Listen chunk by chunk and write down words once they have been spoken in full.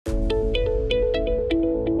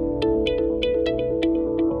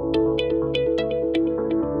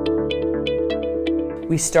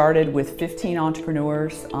We started with 15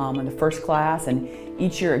 entrepreneurs in the first class, and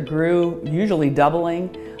each year it grew, usually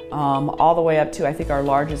doubling, all the way up to, I think our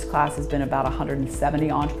largest class has been about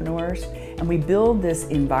 170 entrepreneurs. And we build this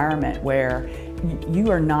environment where you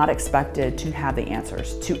are not expected to have the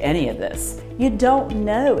answers to any of this. You don't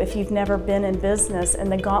know if you've never been in business,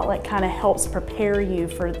 and the Gauntlet kind of helps prepare you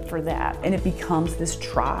for that. And it becomes this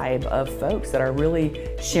tribe of folks that are really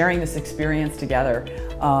sharing this experience together.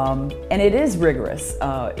 And it is rigorous.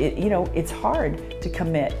 It's hard to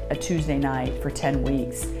commit a Tuesday night for 10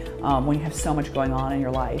 weeks when you have so much going on in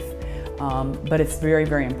your life. But it's very,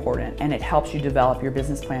 very important, and it helps you develop your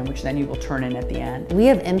business plan, which then you will turn in at the end. We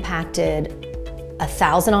have impacted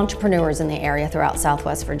 1,000 entrepreneurs in the area throughout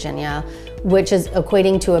Southwest Virginia, which is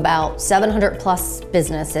equating to about 700 plus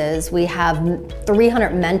businesses. We have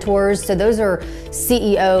 300 mentors, so those are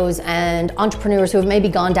CEOs and entrepreneurs who have maybe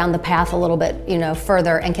gone down the path a little bit,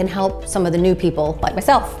 further, and can help some of the new people like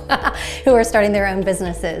myself who are starting their own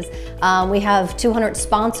businesses. We have 200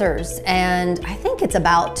 sponsors, and I think it's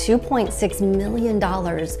about $2.6 million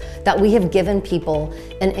that we have given people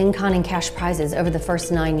in in-kind and cash prizes over the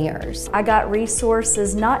first 9 years. I got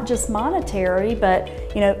resources, not just monetary, but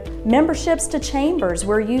memberships to chambers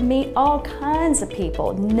where you meet all kinds of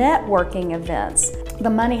people, networking events. The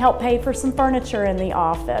money helped pay for some furniture in the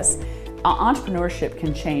office. Entrepreneurship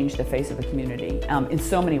can change the face of a community in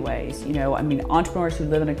so many ways. Entrepreneurs who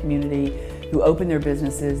live in a community, who open their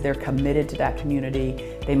businesses, they're committed to that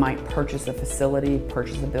community. They might purchase a facility,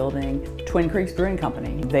 purchase a building. Twin Creeks Brewing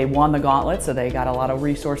Company, they won the Gauntlet, so they got a lot of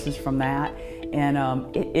resources from that. And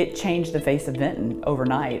it changed the face of Vinton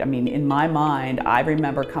overnight. In my mind, I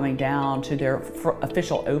remember coming down to their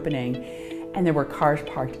official opening, and there were cars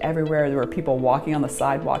parked everywhere. There were people walking on the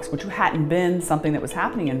sidewalks, which hadn't been something that was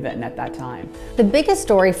happening in Vinton at that time. The biggest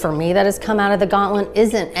story for me that has come out of the Gauntlet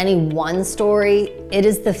isn't any one story. It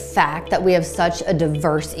is the fact that we have such a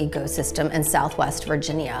diverse ecosystem in Southwest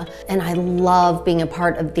Virginia. And I love being a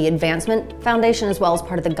part of the Advancement Foundation as well as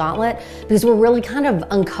part of the Gauntlet, because we're really kind of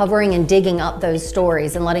uncovering and digging up those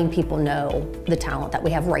stories and letting people know the talent that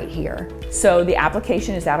we have right here. So the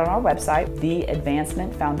application is out on our website,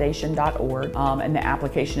 theadvancementfoundation.org. And the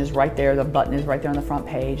application is right there. The button is right there on the front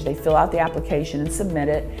page. They fill out the application and submit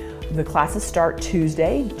it. The classes start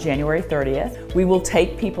Tuesday, January 30th. We will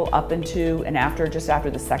take people up into and just after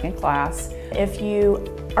the second class. If you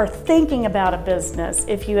are thinking about a business,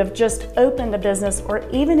 if you have just opened a business, or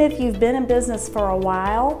even if you've been in business for a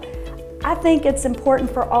while, I think it's important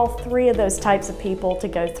for all three of those types of people to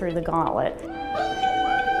go through the Gauntlet.